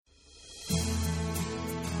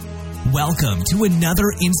Welcome to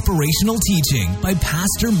another inspirational teaching by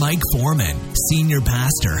Pastor Mike Foreman, Senior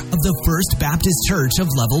Pastor of the First Baptist Church of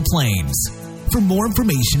Level Plains. For more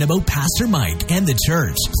information about Pastor Mike and the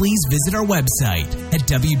church, please visit our website at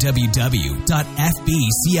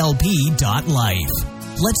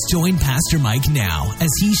www.fbclp.life. Let's join Pastor Mike now as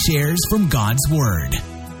he shares from God's Word.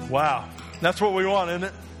 Wow, that's what we want, isn't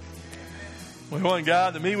it? We want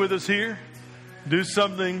God to meet with us here, do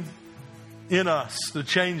something in us to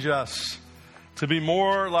change us, to be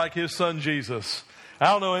more like His Son Jesus. I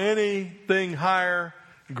don't know anything higher,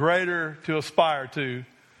 greater to aspire to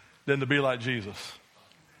than to be like Jesus.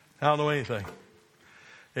 I don't know anything.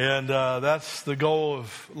 And that's the goal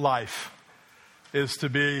of life, is to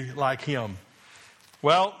be like Him.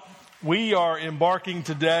 Well, we are embarking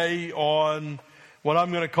today on what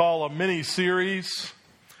I'm going to call a mini-series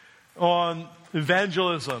on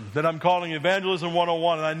evangelism that I'm calling Evangelism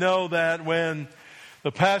 101. And I know that when the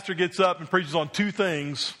pastor gets up and preaches on two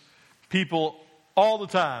things, people all the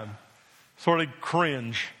time sort of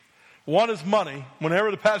cringe. One is money.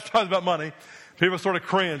 Whenever the pastor talks about money, people sort of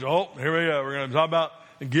cringe. Oh, here we go. We're going to talk about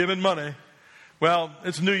giving money. Well,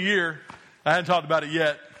 it's a new year. I hadn't talked about it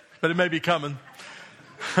yet, but it may be coming.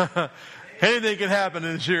 Anything can happen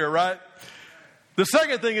in this year, right? The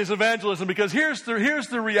second thing is evangelism, because here's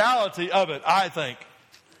the reality of it, I think.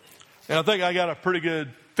 And I think I got a pretty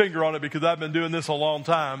good finger on it because I've been doing this a long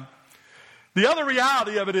time. The other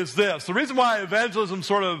reality of it is this. The reason why evangelism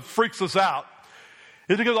sort of freaks us out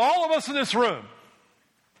is because all of us in this room,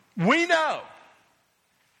 we know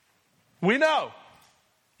we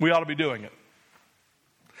ought to be doing it.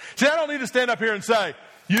 See, I don't need to stand up here and say,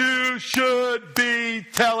 you should be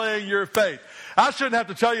telling your faith. I shouldn't have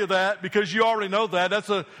to tell you that because you already know that. That's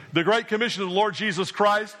the Great Commission of the Lord Jesus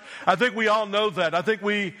Christ. I think we all know that. I think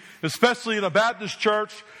we, especially in a Baptist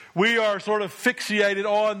church, we are sort of fixated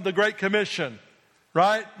on the Great Commission,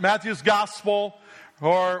 right? Matthew's Gospel,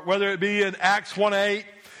 or whether it be in Acts 1:8,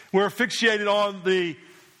 we're fixated on the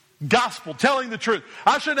gospel, telling the truth.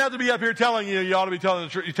 I shouldn't have to be up here telling you ought to be telling the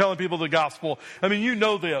truth. You're telling people the gospel. I mean, you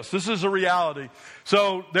know this. This is a reality.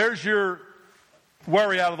 So there's your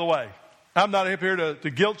worry out of the way. I'm not up here to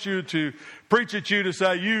guilt you, to preach at you, to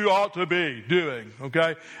say you ought to be doing,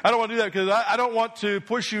 okay? I don't want to do that because I don't want to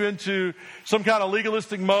push you into some kind of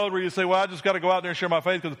legalistic mode where you say, well, I just got to go out there and share my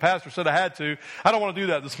faith because the pastor said I had to. I don't want to do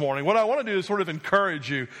that this morning. What I want to do is sort of encourage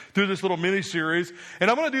you through this little mini-series. And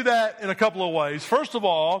I'm going to do that in a couple of ways. First of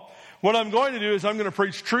all, what I'm going to do is I'm going to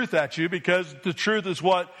preach truth at you because the truth is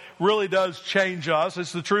what really does change us.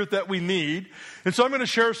 It's the truth that we need. And so I'm going to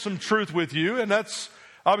share some truth with you, and that's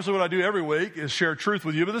obviously what I do every week is share truth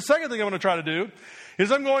with you. But the second thing I'm going to try to do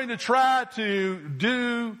is I'm going to try to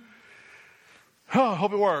do, I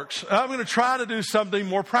hope it works. I'm going to try to do something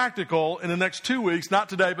more practical in the next 2 weeks. Not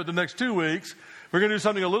today, but the next 2 weeks. We're going to do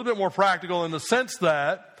something a little bit more practical in the sense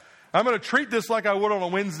that I'm going to treat this like I would on a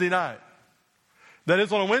Wednesday night. That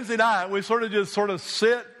is, on a Wednesday night, we sort of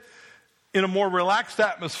sit in a more relaxed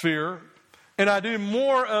atmosphere, and I do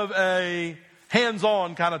more of a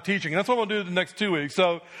hands-on kind of teaching. And that's what I'm going to do in the next 2 weeks.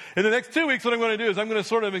 So in the next 2 weeks, what I'm going to do is I'm going to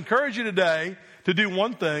sort of encourage you today to do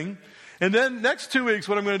one thing. And then next 2 weeks,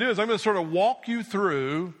 what I'm going to do is I'm going to sort of walk you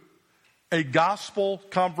through a gospel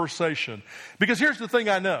conversation. Because here's the thing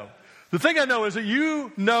I know. The thing I know is that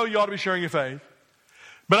you know you ought to be sharing your faith.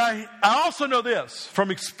 But I also know this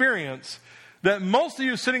from experience, that most of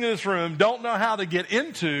you sitting in this room don't know how to get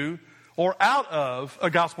into or out of a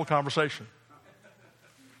gospel conversation.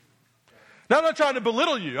 Now, I'm not trying to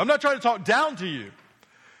belittle you. I'm not trying to talk down to you.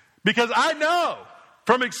 Because I know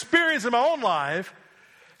from experience in my own life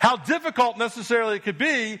how difficult necessarily it could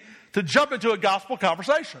be to jump into a gospel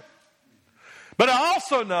conversation. But I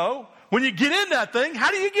also know when you get in that thing,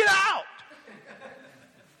 how do you get out?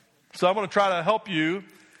 So I'm going to try to help you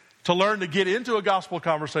to learn to get into a gospel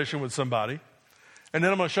conversation with somebody. And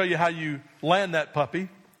then I'm going to show you how you land that puppy,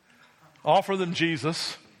 offer them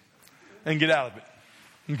Jesus, and get out of it.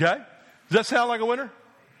 Okay? Does that sound like a winner?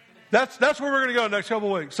 That's where we're going to go the next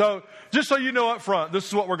couple of weeks. So just so you know up front, this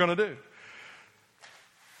is what we're going to do.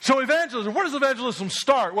 So evangelism, where does evangelism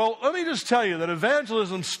start? Well, let me just tell you that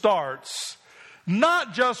evangelism starts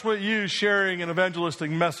not just with you sharing an evangelistic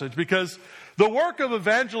message, because the work of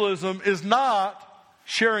evangelism is not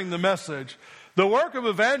sharing the message. The work of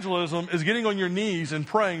evangelism is getting on your knees and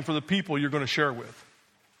praying for the people you're going to share with.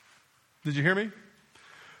 Did you hear me?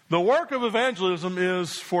 The work of evangelism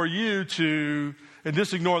is for you to, and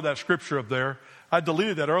just ignore that scripture up there. I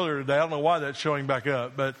deleted that earlier today. I don't know why that's showing back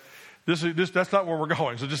up, but that's not where we're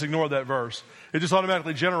going. So just ignore that verse. It just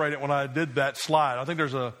automatically generated when I did that slide. I think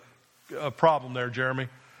there's a problem there, Jeremy.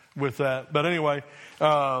 with that. But anyway,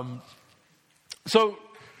 so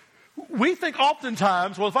we think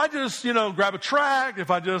oftentimes, well, if I just, grab a tract, if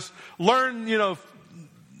I just learn,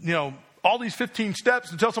 all these 15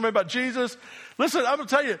 steps and tell somebody about Jesus. Listen, I'm going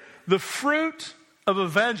to tell you, the fruit of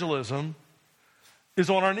evangelism is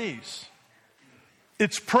on our knees.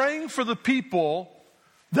 It's praying for the people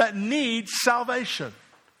that need salvation.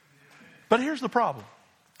 But here's the problem.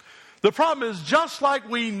 The problem is, just like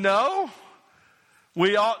we know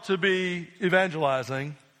we ought to be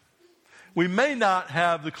evangelizing, we may not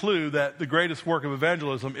have the clue that the greatest work of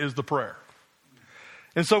evangelism is the prayer.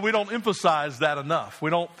 And so we don't emphasize that enough. We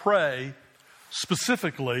don't pray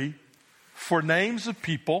specifically for names of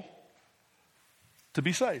people to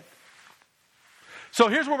be saved. So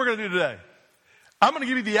here's what we're going to do today. I'm going to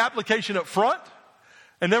give you the application up front,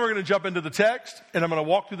 and then we're going to jump into the text, and I'm going to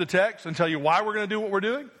walk through the text and tell you why we're going to do what we're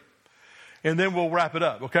doing, and then we'll wrap it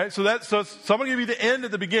up, okay? So I'm going to give you the end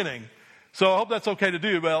at the beginning. So I hope that's okay to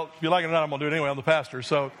do. Well, if you like it or not, I'm going to do it anyway. I'm the pastor.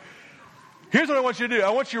 So here's what I want you to do. I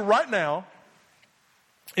want you right now,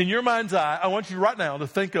 in your mind's eye, I want you right now to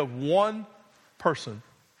think of one person,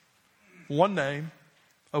 one name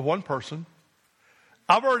of one person.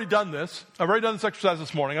 I've already done this. I've already done this exercise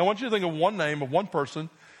this morning. I want you to think of one name of one person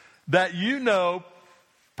that you know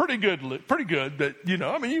pretty good that,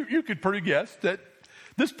 you could pretty guess that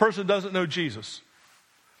this person doesn't know Jesus.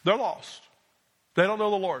 They're lost. They don't know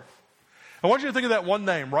the Lord. I want you to think of that one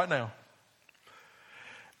name right now.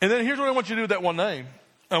 And then here's what I want you to do with that one name.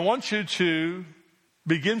 I want you to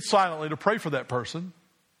begin silently to pray for that person.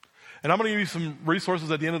 And I'm going to give you some resources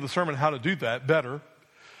at the end of the sermon how to do that better.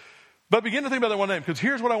 But begin to think about that one name, because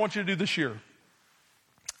here's what I want you to do this year.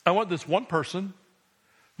 I want this one person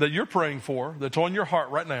that you're praying for, that's on your heart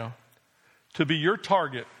right now, to be your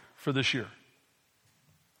target for this year.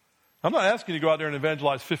 I'm not asking you to go out there and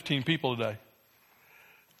evangelize 15 people today.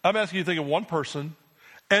 I'm asking you to think of one person.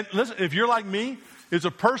 And listen, if you're like me, it's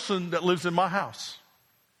a person that lives in my house.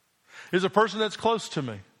 It's a person that's close to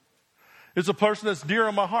me. It's a person that's dear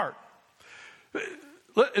in my heart.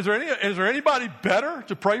 Is there anybody better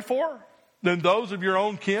to pray for than those of your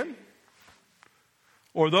own kin?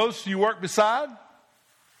 Or those you work beside?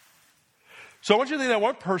 So I want you to think of that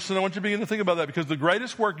one person. I want you to begin to think about that, because the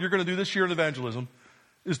greatest work you're going to do this year in evangelism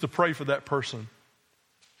is to pray for that person.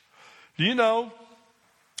 Do you know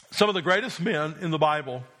some of the greatest men in the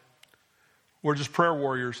Bible were just prayer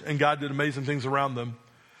warriors, and God did amazing things around them?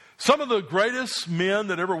 Some of the greatest men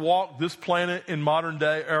that ever walked this planet in modern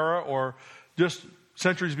day era or just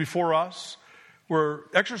centuries before us were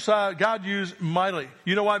exercised, God used mightily.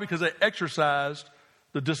 You know why? Because they exercised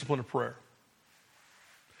the discipline of prayer.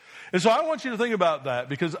 And so I want you to think about that,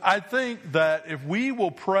 because I think that if we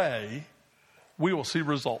will pray, we will see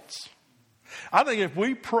results. I think if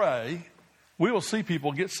we pray, we will see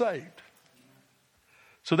people get saved.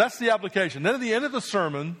 So that's the application. Then at the end of the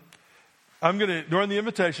sermon, during the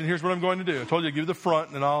invitation, here's what I'm going to do. I told you I'd give you the front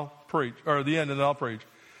and then I'll preach, or the end and then I'll preach.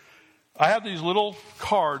 I have these little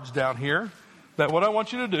cards down here that what I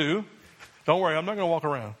want you to do, don't worry, I'm not going to walk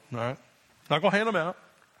around, all right? Not going to hand them out.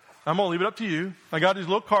 I'm going to leave it up to you. I got these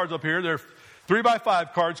little cards up here. They're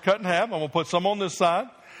 3x5 cards cut in half. I'm going to put some on this side.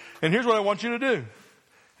 And here's what I want you to do.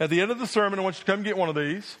 At the end of the sermon, I want you to come get one of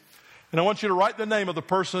these. And I want you to write the name of the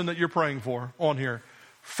person that you're praying for on here.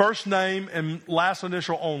 First name and last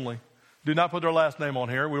initial only. Do not put their last name on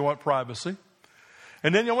here. We want privacy.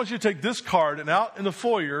 And then I want you to take this card, and out in the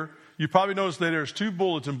foyer, you probably noticed that there's 2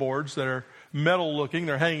 bulletin boards that are metal looking.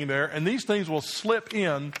 They're hanging there. And these things will slip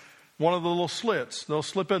in one of the little slits. They'll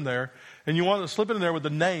slip in there. And you want to slip it in there with the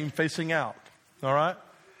name facing out. All right?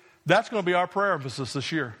 That's going to be our prayer emphasis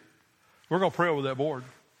this year. We're going to pray over that board.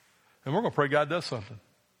 And we're going to pray God does something.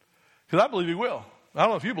 Because I believe He will. I don't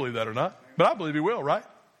know if you believe that or not, but I believe He will, right?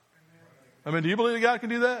 I mean, do you believe that God can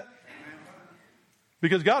do that?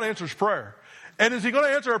 Because God answers prayer. And is He going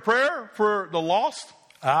to answer a prayer for the lost?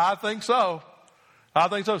 I think so. I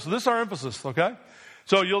think so. So this is our emphasis, okay?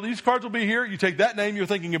 So these cards will be here. You take that name you're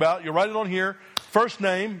thinking about. You write it on here. First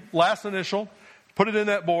name, last initial. Put it in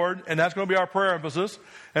that board, and that's going to be our prayer emphasis.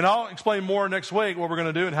 And I'll explain more next week what we're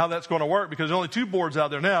going to do and how that's going to work, because there's only 2 boards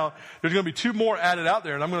out there now. There's going to be 2 more added out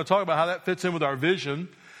there, and I'm going to talk about how that fits in with our vision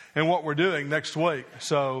and what we're doing next week.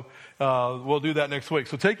 So we'll do that next week.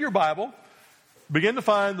 So take your Bible, begin to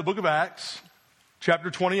find the book of Acts,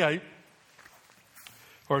 chapter 28,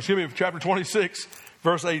 chapter 26,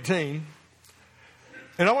 verse 18.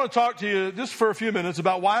 And I want to talk to you just for a few minutes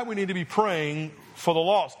about why we need to be praying for the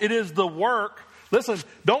lost. It is the work. Listen,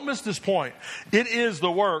 don't miss this point. It is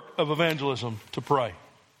the work of evangelism to pray.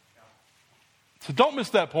 So don't miss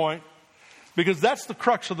that point, because that's the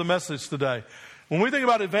crux of the message today. When we think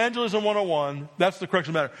about Evangelism 101, that's the crux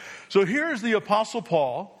of the matter. So here's the Apostle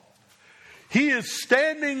Paul. He is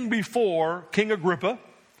standing before King Agrippa,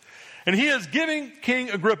 and he is giving King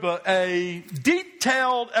Agrippa a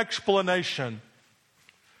detailed explanation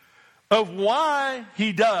of why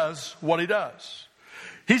he does what he does.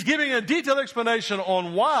 He's giving a detailed explanation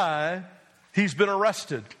on why he's been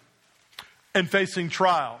arrested and facing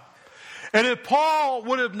trial. And if Paul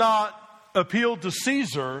would have not appealed to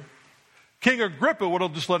Caesar, King Agrippa would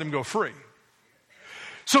have just let him go free.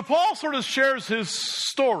 So Paul sort of shares his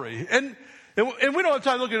story. And we don't have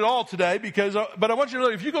time to look at it all today, but I want you to know,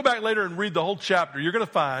 if you go back later and read the whole chapter, you're going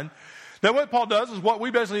to find that what Paul does is what we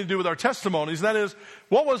basically need to do with our testimonies. And that is,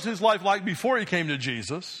 what was his life like before he came to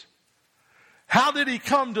Jesus? How did he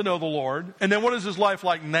come to know the Lord? And then what is his life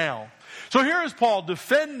like now? So here is Paul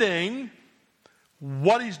defending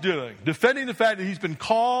what he's doing, defending the fact that he's been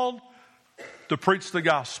called to preach the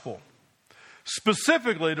gospel.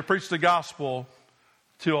 Specifically to preach the gospel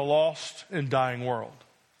to a lost and dying world.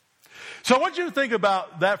 So I want you to think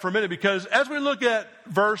about that for a minute, because as we look at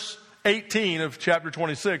verse 18 of chapter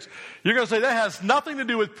 26, you're going to say that has nothing to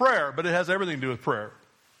do with prayer, but it has everything to do with prayer.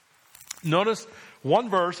 Notice one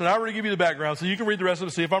verse, and I already give you the background, so you can read the rest of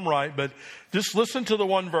it to see if I'm right, but just listen to the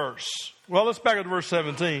one verse. Well, let's back up to verse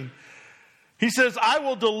 17. He says, I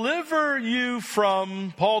will deliver you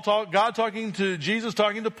from, God talking to Jesus,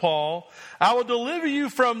 talking to Paul. I will deliver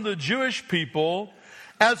you from the Jewish people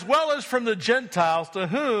as well as from the Gentiles to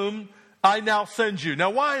whom I now send you.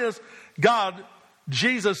 Now, why is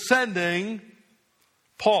Jesus sending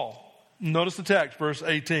Paul? Notice the text, verse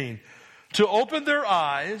 18. To open their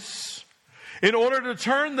eyes in order to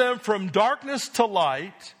turn them from darkness to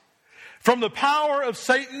light, from the power of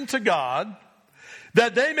Satan to God,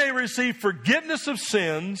 that they may receive forgiveness of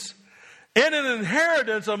sins and an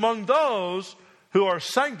inheritance among those who are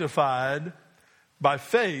sanctified by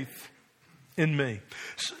faith in me.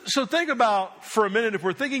 So think about for a minute, if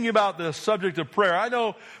we're thinking about the subject of prayer. I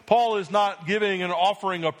know Paul is not giving an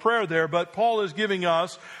offering of prayer there, but Paul is giving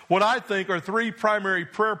us what I think are three primary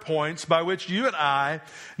prayer points by which you and I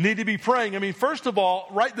need to be praying. I mean, first of all,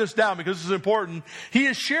 write this down because this is important. He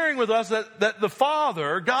is sharing with us that the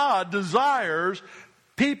Father, God, desires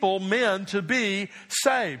people, men, to be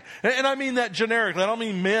saved. And I mean that generically. I don't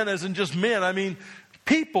mean men as in just men. I mean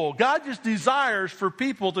people. God just desires for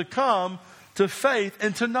people to come to faith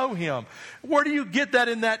and to know Him. Where do you get that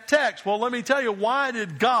in that text? Well, let me tell you, why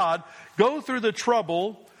did God go through the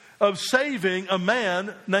trouble of saving a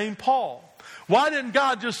man named Paul? Why didn't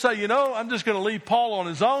God just say, I'm just going to leave Paul on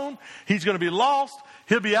his own. He's going to be lost.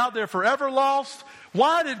 He'll be out there forever lost.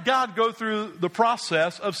 Why did God go through the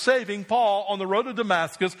process of saving Paul on the road to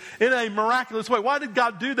Damascus in a miraculous way? Why did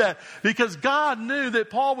God do that? Because God knew that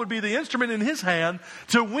Paul would be the instrument in His hand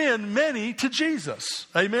to win many to Jesus.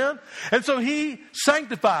 Amen? And so He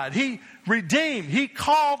sanctified, He redeemed, He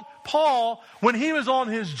called Paul when he was on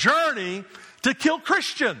his journey to kill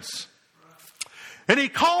Christians. And He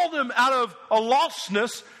called him out of a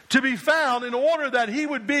lostness to be found in order that he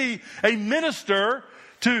would be a minister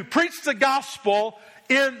to preach the gospel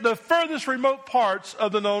in the furthest remote parts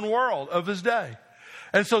of the known world of his day.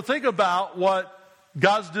 And so think about what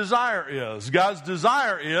God's desire is. God's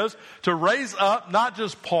desire is to raise up not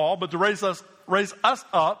just Paul, but to raise us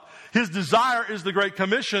up. His desire is the Great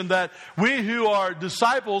Commission, that we who are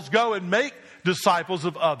disciples go and make disciples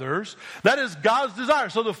of others. That is God's desire.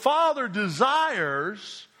 So the Father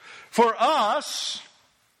desires for us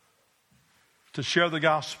to share the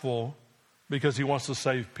gospel because He wants to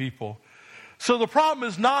save people. So the problem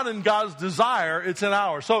is not in God's desire, it's in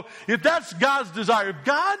ours. So if that's God's desire, if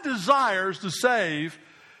God desires to save,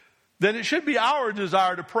 then it should be our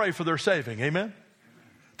desire to pray for their saving. Amen?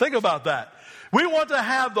 Think about that. We want to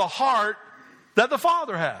have the heart that the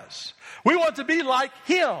Father has. We want to be like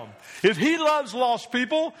Him. If He loves lost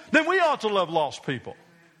people, then we ought to love lost people.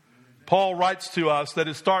 Paul writes to us that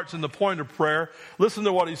it starts in the point of prayer. Listen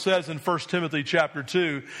to what he says in 1 Timothy chapter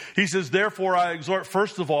 2. He says, therefore I exhort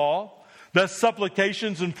first of all that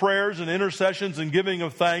supplications and prayers and intercessions and giving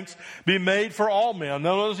of thanks be made for all men.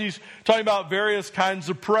 Now notice he's talking about various kinds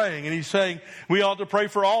of praying, and he's saying we ought to pray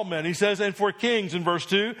for all men. He says, and for kings in verse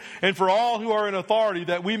 2, and for all who are in authority,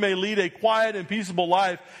 that we may lead a quiet and peaceable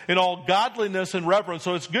life in all godliness and reverence.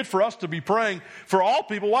 So it's good for us to be praying for all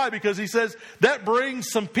people. Why? Because he says that brings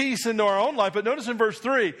some peace into our own life. But notice in verse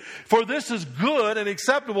 3, for this is good and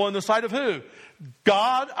acceptable in the sight of who?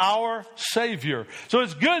 God, our Savior. So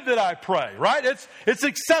it's good that I pray, right? It's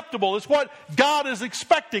acceptable. It's what God is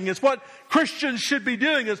expecting. It's what Christians should be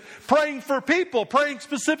doing, is praying for people, praying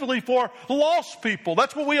specifically for lost people.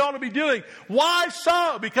 That's what we ought to be doing. Why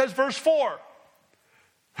so? Because verse 4,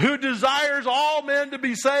 who desires all men to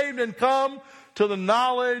be saved and come to the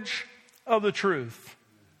knowledge of the truth.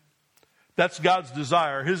 That's God's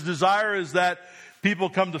desire. His desire is that people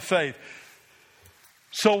come to faith.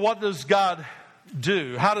 So what does God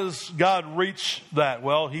do? How does God reach that?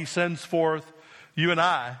 Well, He sends forth you and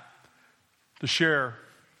I to share.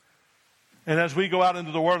 And as we go out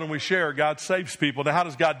into the world and we share, God saves people. Now, how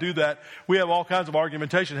does God do that? We have all kinds of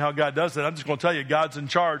argumentation how God does that. I'm just going to tell you, God's in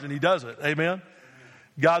charge and He does it. Amen?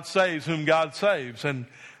 God saves whom God saves. And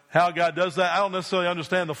how God does that, I don't necessarily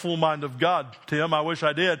understand the full mind of God, Tim. I wish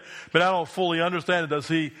I did, but I don't fully understand it. Does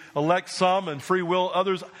He elect some and free will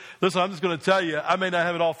others? Listen, I'm just going to tell you, I may not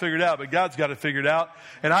have it all figured out, but God's got it figured out.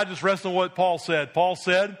 And I just rest on what Paul said. Paul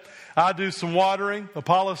said, I do some watering.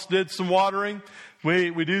 Apollos did some watering.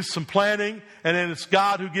 We do some planting, and then it's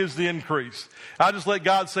God who gives the increase. I just let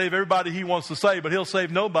God save everybody He wants to save, but He'll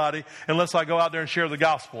save nobody unless I go out there and share the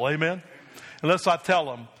gospel. Amen? Unless I tell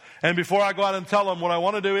them. And before I go out and tell them, what I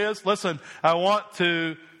want to do is, listen, I want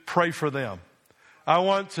to pray for them. I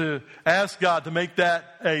want to ask God to make that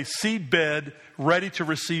a seed bed ready to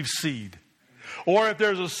receive seed. Or if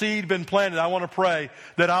there's a seed been planted, I want to pray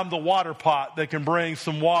that I'm the water pot that can bring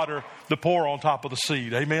some water to pour on top of the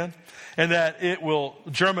seed. Amen? And that it will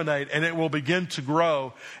germinate and it will begin to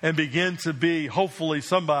grow and begin to be, hopefully,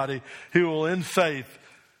 somebody who will, in faith,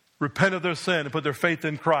 repent of their sin and put their faith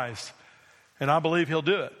in Christ. And I believe He'll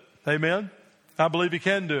do it. Amen? I believe He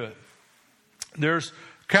can do it. There's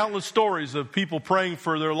countless stories of people praying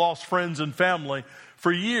for their lost friends and family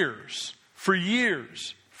for years.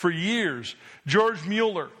 George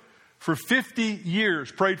Mueller, for 50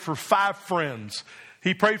 years, prayed for 5 friends.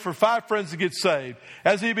 He prayed for 5 friends to get saved.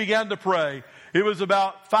 As he began to pray, it was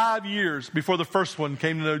about 5 years before the first one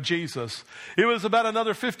came to know Jesus. It was about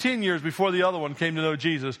another 15 years before the other one came to know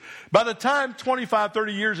Jesus. By the time 25,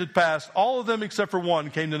 30 years had passed, all of them except for one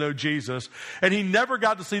came to know Jesus. And he never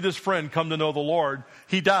got to see this friend come to know the Lord.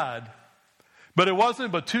 He died. But it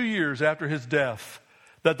wasn't but 2 years after his death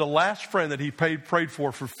that the last friend that he prayed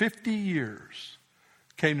for 50 years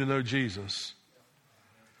came to know Jesus.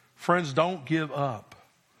 Friends, don't give up.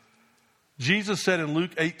 Jesus said in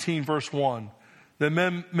Luke 18, verse 1, that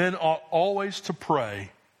men ought always to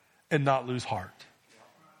pray and not lose heart.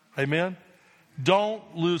 Amen?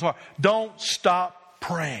 Don't lose heart. Don't stop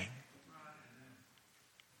praying.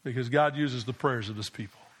 Because God uses the prayers of His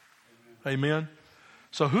people. Amen?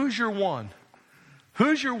 So who's your one?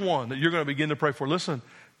 Who's your one that you're going to begin to pray for? Listen,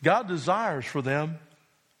 God desires for them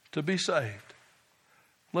to be saved.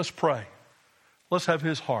 Let's pray. Let's have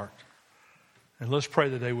His heart. And let's pray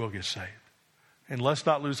that they will get saved. And let's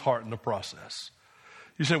not lose heart in the process.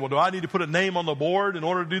 You say, well, do I need to put a name on the board in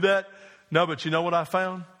order to do that? No, but you know what I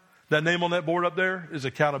found? That name on that board up there is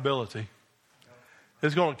accountability.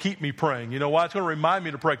 It's going to keep me praying. You know why? It's going to remind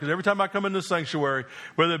me to pray. Because every time I come in this sanctuary,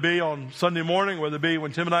 whether it be on Sunday morning, whether it be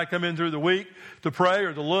when Tim and I come in through the week to pray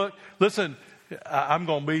or to look, listen, I'm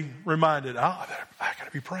going to be reminded, I got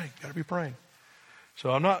to be praying, got to be praying.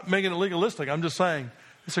 So I'm not making it legalistic. I'm just saying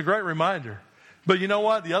it's a great reminder. But you know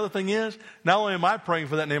what? The other thing is, not only am I praying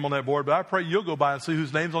for that name on that board, but I pray you'll go by and see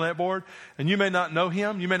whose name's on that board. And you may not know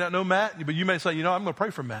him. You may not know Matt. But you may say, you know, I'm going to pray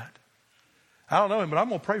for Matt. I don't know him, but I'm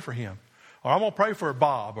going to pray for him. Or I'm going to pray for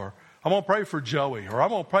Bob. Or I'm going to pray for Joey. Or I'm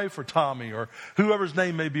going to pray for Tommy. Or whoever's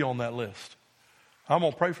name may be on that list. I'm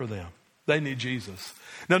going to pray for them. They need Jesus.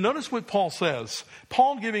 Now notice what Paul says.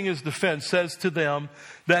 Paul, giving his defense, says to them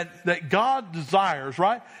that God desires,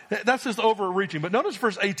 right? That's just overreaching. But notice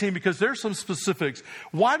verse 18, because there's some specifics.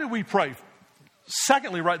 Why do we pray?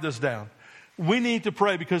 Secondly, write this down. We need to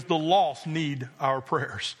pray because the lost need our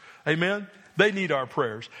prayers. Amen? They need our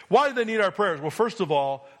prayers. Why do they need our prayers? Well, first of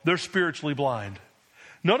all, they're spiritually blind.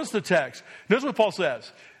 Notice the text. Notice what Paul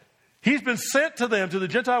says. He's been sent to them, to the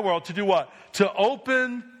Gentile world, to do what? To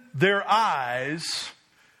open their eyes.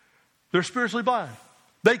 They're spiritually blind.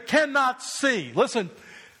 They cannot see. Listen,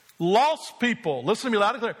 lost people, listen to me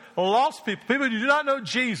loud and clear. Lost people, people who do not know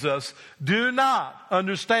Jesus, do not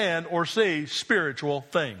understand or see spiritual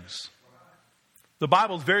things. The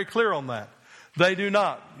Bible is very clear on that. They do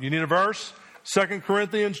not. You need a verse? 2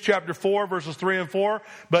 Corinthians chapter 4, verses 3 and 4.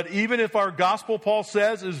 But even if our gospel, Paul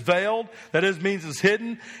says, is veiled, that is, means is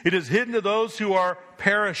hidden, it is hidden to those who are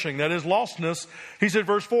perishing. That is lostness. He said,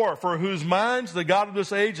 verse 4, for whose minds the God of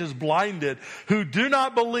this age is blinded, who do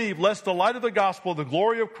not believe, lest the light of the gospel, the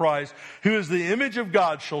glory of Christ, who is the image of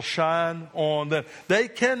God, shall shine on them. They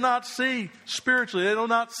cannot see spiritually. They do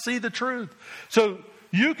not see the truth. So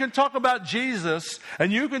you can talk about Jesus,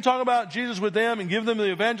 and you can talk about Jesus with them and give them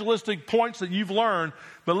the evangelistic points that you've learned.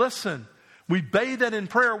 But listen, We bathe that in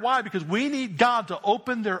prayer. Why? Because we need God to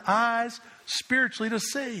open their eyes spiritually to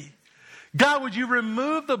see. God, would you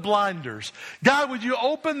remove the blinders? God, would you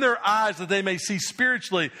open their eyes that they may see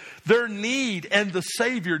spiritually their need and the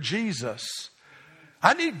Savior, Jesus?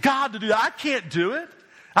 I need God to do that. I can't do it.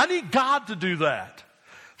 I need God to do that.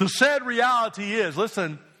 The sad reality is,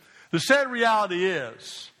 listen, the sad reality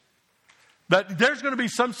is that there's going to be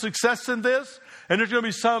some success in this, and there's going to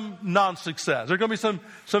be some non-success. There's going to be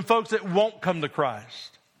some folks that won't come to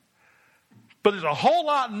Christ. But there's a whole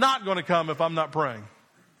lot not going to come if I'm not praying.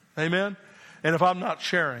 Amen? And if I'm not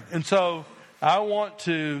sharing. And so I want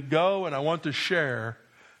to go and I want to share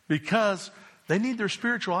because they need their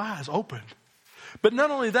spiritual eyes opened. But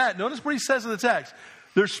not only that, notice what he says in the text.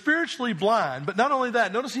 They're spiritually blind, but not only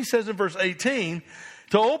that, notice he says in verse 18,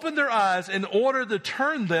 to open their eyes in order to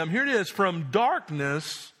turn them, here it is, from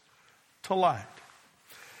darkness to light.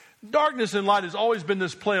 Darkness and light has always been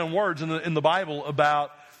this play on words in the Bible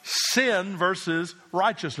about sin versus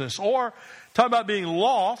righteousness, or talk about being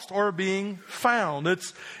lost or being found.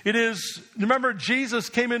 Remember Jesus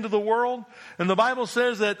came into the world, and the Bible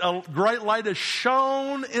says that a great light is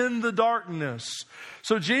shone in the darkness.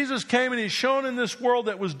 So Jesus came and He's shone in this world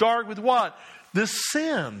that was dark with what? This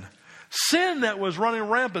sin. Sin that was running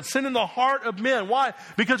rampant. Sin in the heart of men. Why?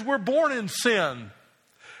 Because we're born in sin.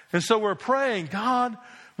 And so we're praying, God,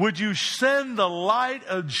 would you send the light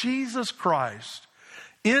of Jesus Christ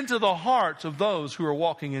into the hearts of those who are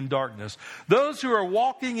walking in darkness, those who are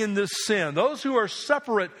walking in this sin, those who are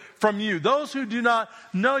separate from you, those who do not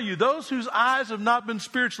know you, those whose eyes have not been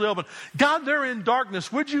spiritually opened. God, they're in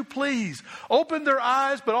darkness. Would you please open their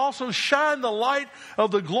eyes, but also shine the light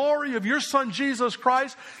of the glory of your Son, Jesus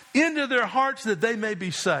Christ, into their hearts that they may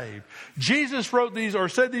be saved. Jesus wrote these or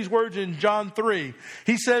said these words in John 3.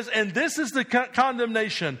 He says, and this is the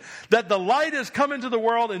condemnation, that the light has come into the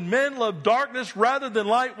world and men love darkness rather than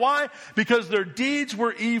light. Why? Because their deeds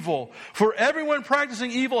were evil. For everyone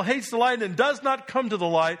practicing evil hates the light and does not come to the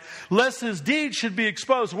light, lest his deeds should be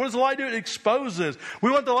exposed. What does the light do? It exposes.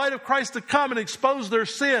 We want the light of Christ to come and expose their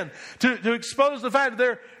sin, to expose the fact that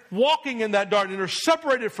they're walking in that darkness and are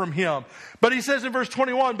separated from Him. But he says in verse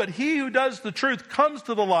 21, but he who does the truth comes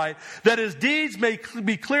to the light, that his deeds may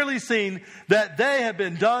be clearly seen, that they have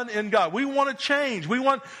been done in God. We want to change. We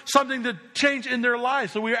want something to change in their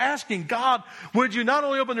lives. So we're asking, God, would you not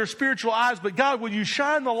only open their spiritual eyes, but God, would you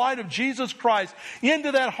shine the light of Jesus Christ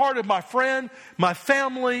into that heart of my friend, my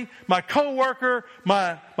family, my coworker,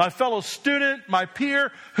 my fellow student, my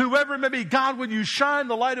peer, whoever it may be. God, would you shine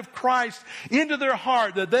the light of Christ into their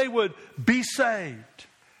heart that they would be saved.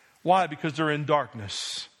 Why? Because they're in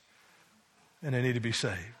darkness and they need to be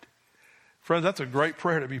saved. Friends, that's a great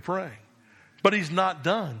prayer to be praying. But He's not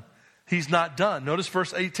done. He's not done. Notice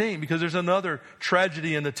verse 18, because there's another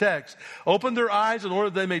tragedy in the text. Open their eyes in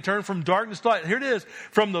order that they may turn from darkness to light. Here it is,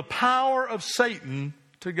 from the power of Satan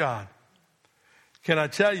to God. Can I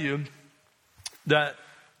tell you that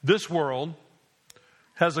this world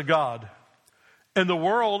has a God? And the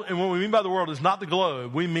world, and what we mean by the world is not the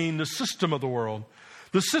globe. We mean the system of the world.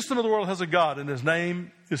 The system of the world has a God, and His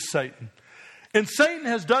name is Satan. And Satan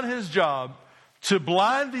has done his job to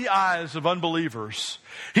blind the eyes of unbelievers.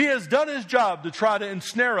 He has done his job to try to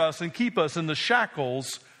ensnare us and keep us in the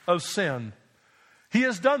shackles of sin. He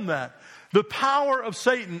has done that. The power of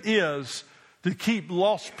Satan is to keep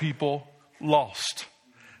lost people lost.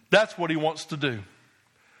 That's what he wants to do.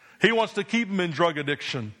 He wants to keep them in drug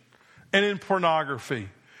addiction and in pornography.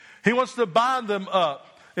 He wants to bind them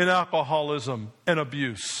up in alcoholism and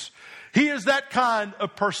abuse. He is that kind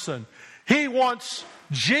of person. He wants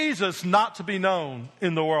Jesus not to be known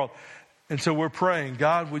in the world. And so we're praying,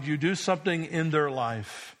 God, would you do something in their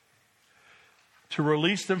life to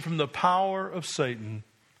release them from the power of Satan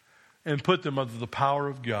and put them under the power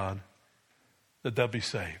of God, that they'll be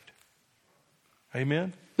saved.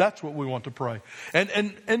 Amen? That's what we want to pray.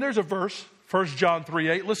 And there's a verse, 1 John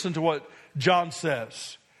 3:8. Listen to what John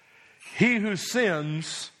says. He who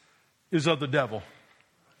sins is of the devil.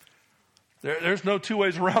 There's no two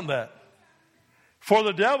ways around that. For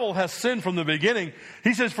the devil has sinned from the beginning.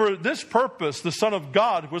 He says, for this purpose, the Son of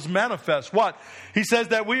God was manifest. What? He says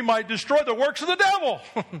that we might destroy the works of the devil.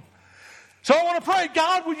 So I want to pray,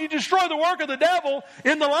 God, would you destroy the work of the devil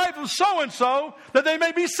in the life of so-and-so that they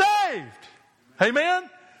may be saved? Amen?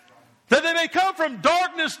 That they may come from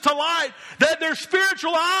darkness to light, that their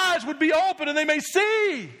spiritual eyes would be open and they may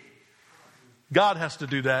see. God has to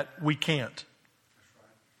do that. We can't.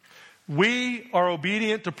 We are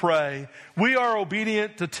obedient to pray. We are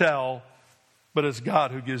obedient to tell, but it's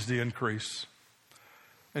God who gives the increase.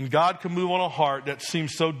 And God can move on a heart that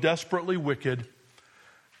seems so desperately wicked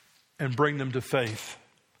and bring them to faith.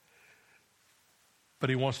 But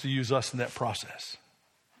he wants to use us in that process.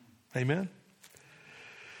 Amen?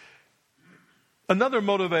 Another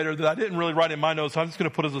motivator that I didn't really write in my notes, I'm just going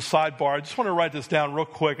to put as a sidebar. I just want to write this down real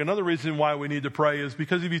quick. Another reason why we need to pray is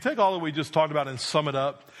because if you take all that we just talked about and sum it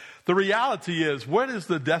up, the reality is, what is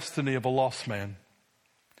the destiny of a lost man?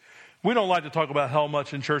 We don't like to talk about hell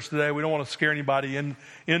much in church today. We don't want to scare anybody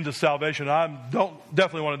into salvation. I don't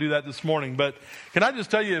definitely want to do that this morning. But can I just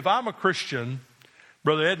tell you, if I'm a Christian,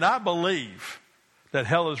 Brother Ed, and I believe that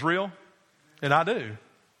hell is real, and I do,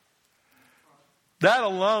 that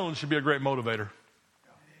alone should be a great motivator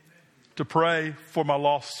to pray for my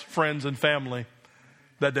lost friends and family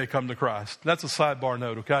that they come to Christ. That's a sidebar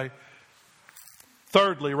note, okay?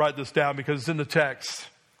 Thirdly, write this down because it's in the text.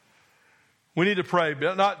 We need to pray,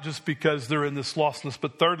 but not just because they're in this lostness,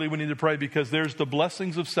 but thirdly, we need to pray because there's the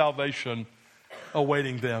blessings of salvation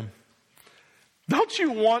awaiting them. Don't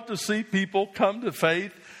you want to see people come to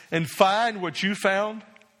faith and find what you found?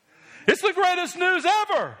 It's the greatest news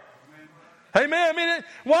ever. Amen. I mean,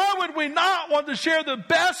 why would we not want to share the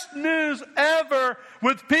best news ever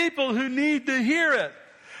with people who need to hear it?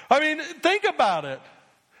 I mean, think about it.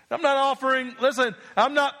 I'm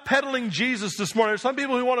not peddling Jesus this morning. There's some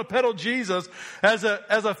people who want to peddle Jesus as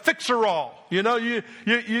a fixer-all. You know, you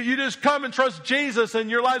just come and trust Jesus and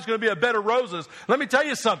your life's going to be a bed of roses. Let me tell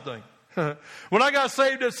you something. When I got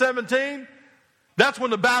saved at 17, that's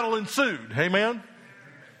when the battle ensued. Amen.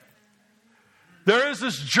 There is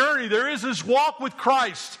this journey, there is this walk with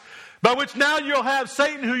Christ by which now you'll have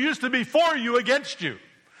Satan who used to be for you against you.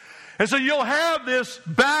 And so you'll have this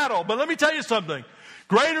battle. But let me tell you something.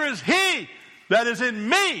 Greater is he that is in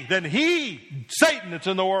me than Satan that's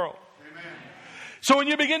in the world. Amen. So when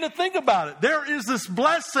you begin to think about it, there is this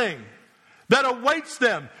blessing that awaits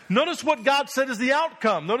them. Notice what God said is the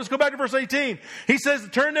outcome. Notice, go back to verse 18. He says to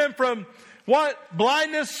turn them from what?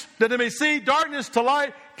 Blindness, that they may see, darkness to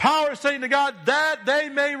light, power of Satan to God, that they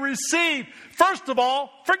may receive, first of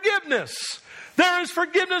all, forgiveness. There is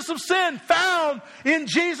forgiveness of sin found in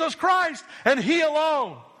Jesus Christ and he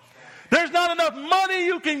alone. There's not enough money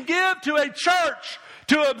you can give to a church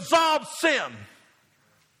to absolve sin.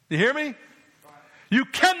 You hear me? You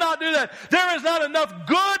cannot do that. There is not enough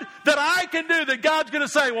good that I can do that God's going to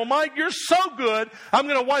say, well, Mike, you're so good, I'm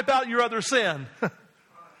going to wipe out your other sin.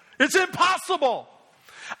 It's impossible.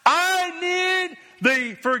 I need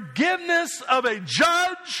the forgiveness of a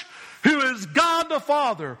judge who is God the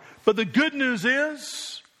Father. But the good news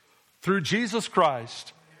is, through Jesus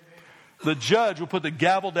Christ, the judge will put the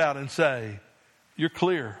gavel down and say, you're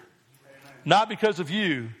clear. Not because of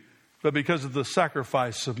you, but because of the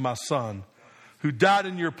sacrifice of my son, who died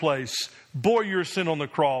in your place, bore your sin on the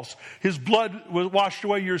cross. His blood washed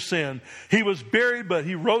away your sin. He was buried, but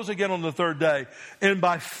he rose again on the third day. And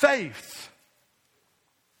by faith,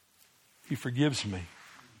 he forgives me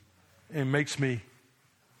and makes me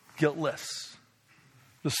guiltless.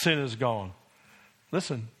 The sin is gone.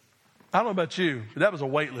 Listen, I don't know about you, but that was a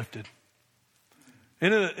weight lifted.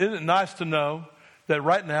 Isn't it nice to know that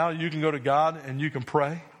right now you can go to God and you can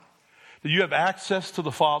pray? That you have access to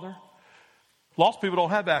the Father? Lost people don't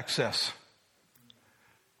have access.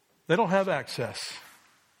 They don't have access.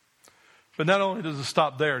 But not only does it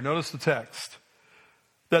stop there, notice the text.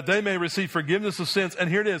 That they may receive forgiveness of sins, and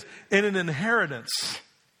here it is, in an inheritance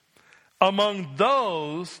among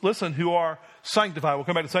those, listen, who are sanctified. We'll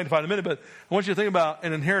come back to sanctified in a minute, but I want you to think about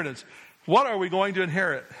an inheritance. What are we going to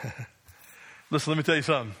inherit? Listen, let me tell you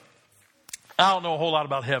something. I don't know a whole lot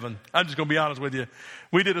about heaven. I'm just going to be honest with you.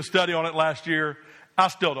 We did a study on it last year. I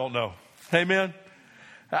still don't know. Amen.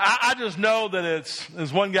 I just know that it's,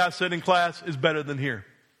 as one guy said in class, it's better than here.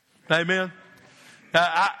 Amen.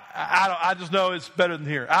 I just know it's better than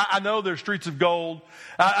here. I know there's streets of gold.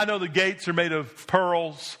 I know the gates are made of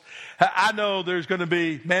pearls. I know there's going to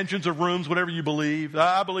be mansions of rooms, whatever you believe.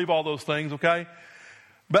 I believe all those things, okay?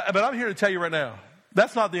 But I'm here to tell you right now,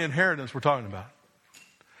 that's not the inheritance we're talking about.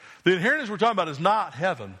 The inheritance we're talking about is not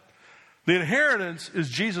heaven. The inheritance is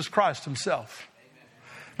Jesus Christ himself.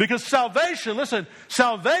 Because salvation, listen,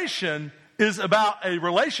 salvation is about a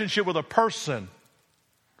relationship with a person.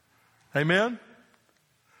 Amen?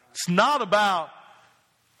 It's not about,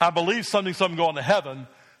 I believe something going to heaven.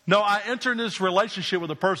 No, I enter in this relationship with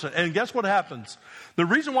a person. And guess what happens? The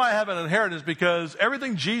reason why I have an inheritance is because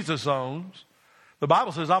everything Jesus owns, the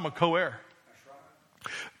Bible says I'm a co-heir.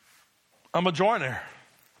 I'm a joint heir.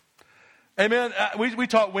 Amen. We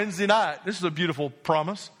taught Wednesday night. This is a beautiful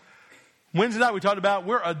promise. Wednesday night we talked about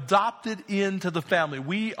we're adopted into the family.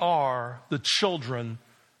 We are the children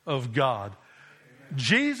of God.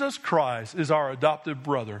 Jesus Christ is our adopted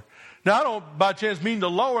brother. Now, I don't by chance mean to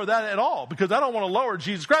lower that at all, because I don't want to lower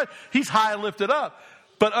Jesus Christ. He's high and lifted up.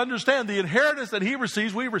 But understand, the inheritance that he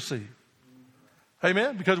receives, we receive.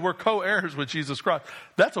 Amen? Because we're co-heirs with Jesus Christ.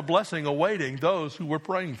 That's a blessing awaiting those who we're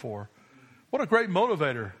praying for. What a great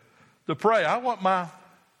motivator to pray. I want my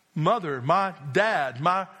mother, my dad,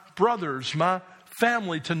 my brothers, my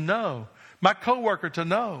family to know, my coworker to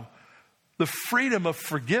know the freedom of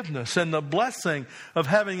forgiveness and the blessing of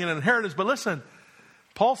having an inheritance. But listen,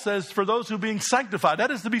 Paul says, for those who are being sanctified,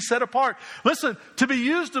 that is to be set apart. Listen, to be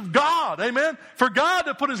used of God, amen? For God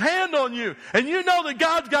to put his hand on you. And you know that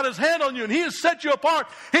God's got his hand on you and he has set you apart.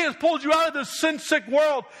 He has pulled you out of this sin-sick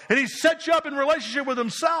world and he's set you up in relationship with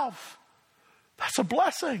himself. That's a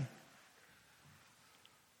blessing.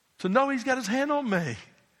 To know he's got his hand on me.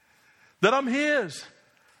 That I'm his.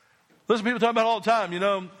 Listen, people talk about it all the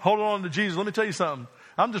time, holding on to Jesus. Let me tell you something.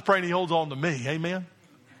 I'm just praying he holds on to me. Amen?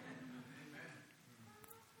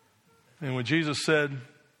 And when Jesus said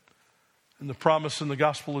in the promise in the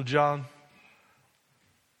Gospel of John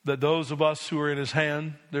that those of us who are in his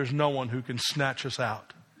hand, there's no one who can snatch us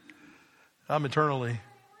out. I'm eternally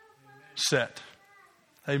set.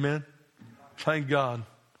 Amen? Thank God.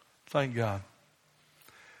 Thank God.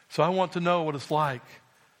 So I want to know what it's like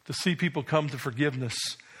to see people come to forgiveness,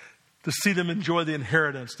 to see them enjoy the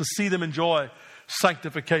inheritance, to see them enjoy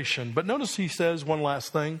sanctification. But notice he says one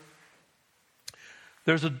last thing.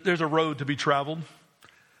 There's a road to be traveled,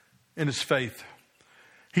 and it's faith.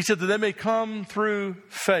 He said that they may come through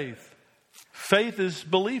faith. Faith is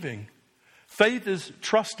believing. Faith is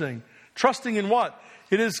trusting. Trusting in what?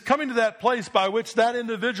 It is coming to that place by which that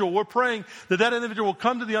individual, we're praying that that individual will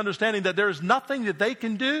come to the understanding that there is nothing that they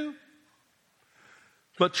can do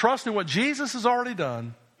but trust in what Jesus has already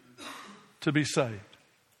done to be saved.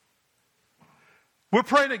 We're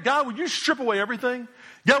praying that, God, would you strip away everything?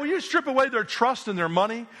 God, will you strip away their trust in their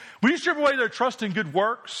money? Will you strip away their trust in good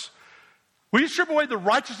works? Will you strip away the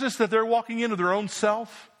righteousness that they're walking into their own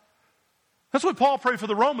self? That's what Paul prayed for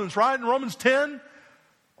the Romans, right? In Romans 10,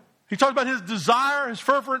 he talked about his desire, his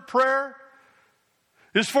fervent prayer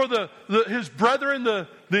is for his brethren,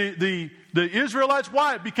 the Israelites.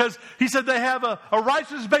 Why? Because he said they have a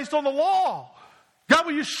righteousness based on the law. God,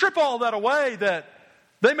 will you strip all that away that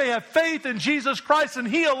they may have faith in Jesus Christ and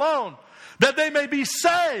he alone, that they may be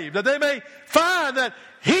saved, that they may find that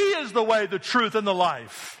he is the way, the truth, and the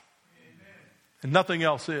life. Amen. And nothing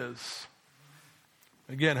else is.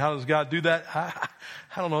 Again, how does God do that? I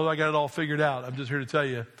don't know if I got it all figured out. I'm just here to tell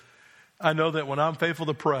you, I know that when I'm faithful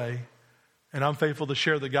to pray and I'm faithful to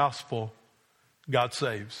share the gospel, God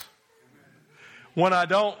saves. When I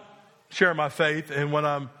don't share my faith and when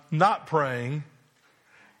I'm not praying,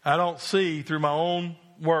 I don't see through my own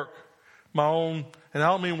work, and I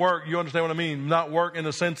don't mean work, you understand what I mean, not work in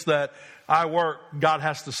the sense that I work, God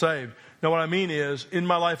has to save. No, what I mean is, in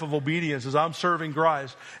my life of obedience, as I'm serving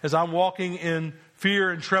Christ, as I'm walking in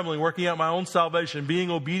fear and trembling, working out my own salvation,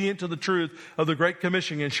 being obedient to the truth of the Great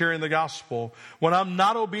Commission and sharing the gospel, when I'm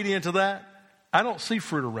not obedient to that, I don't see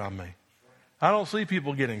fruit around me. I don't see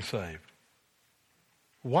people getting saved.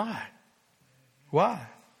 Why? Why?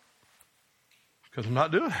 Because I'm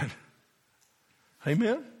not doing it.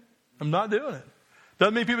 Amen? I'm not doing it.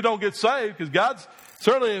 Doesn't mean people don't get saved, because God's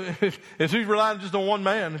certainly, if he's relying just on one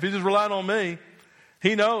man, if he's just relying on me,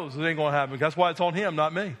 he knows it ain't going to happen. That's why it's on him,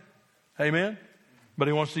 not me. Amen? But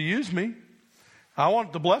he wants to use me. I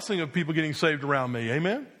want the blessing of people getting saved around me.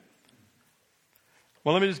 Amen?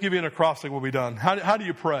 Well, let me just give you an acrostic. We'll be done. How do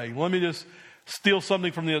you pray? Let me just steal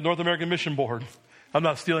something from the North American Mission Board. I'm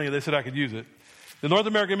not stealing it. They said I could use it. The North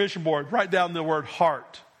American Mission Board, write down the word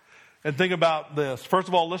heart. And think about this. First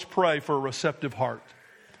of all, let's pray for a receptive heart.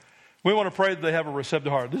 We want to pray that they have a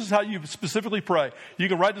receptive heart. This is how you specifically pray. You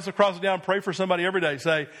can write this across it down, pray for somebody every day.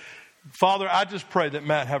 Say, Father, I just pray that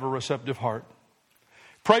Matt have a receptive heart.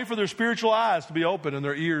 Pray for their spiritual eyes to be open and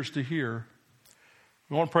their ears to hear.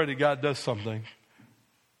 We want to pray that God does something.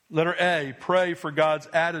 Letter A, pray for God's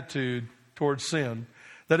attitude towards sin.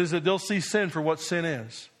 That is, that they'll see sin for what sin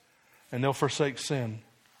is, and they'll forsake sin.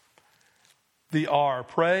 The R,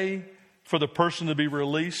 pray for the person to be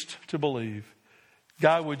released to believe.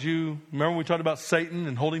 God, would you, remember we talked about Satan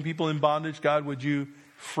and holding people in bondage? God, would you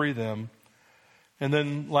free them? And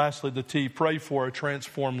then lastly, the T, pray for a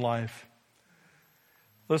transformed life.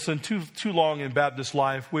 Listen, too long in Baptist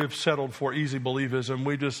life, we've settled for easy believism.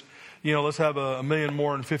 We just, let's have a million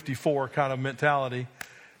more than 54 kind of mentality.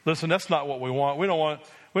 Listen, that's not what we want. We don't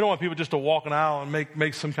want people just to walk an aisle and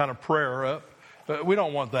make some kind of prayer up. We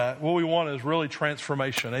don't want that. What we want is really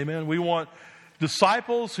transformation. Amen. We want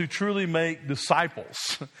disciples who truly make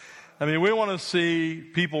disciples. I mean, we want to see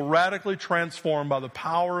people radically transformed by the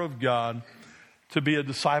power of God to be a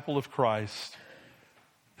disciple of Christ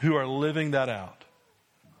who are living that out.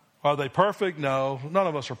 Are they perfect? No, none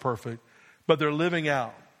of us are perfect, but they're living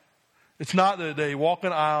out. It's not that they walk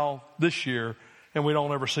an aisle this year and we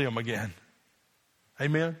don't ever see them again.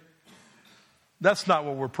 Amen? That's not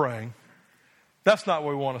what we're praying. That's not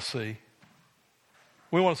what we want to see.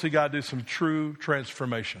 We want to see God do some true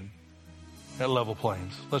transformation at Level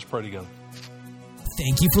Plains. Let's pray together.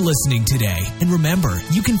 Thank you for listening today. And remember,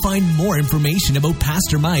 you can find more information about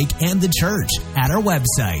Pastor Mike and the church at our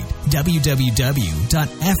website,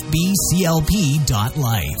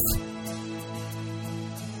 www.fbclp.life.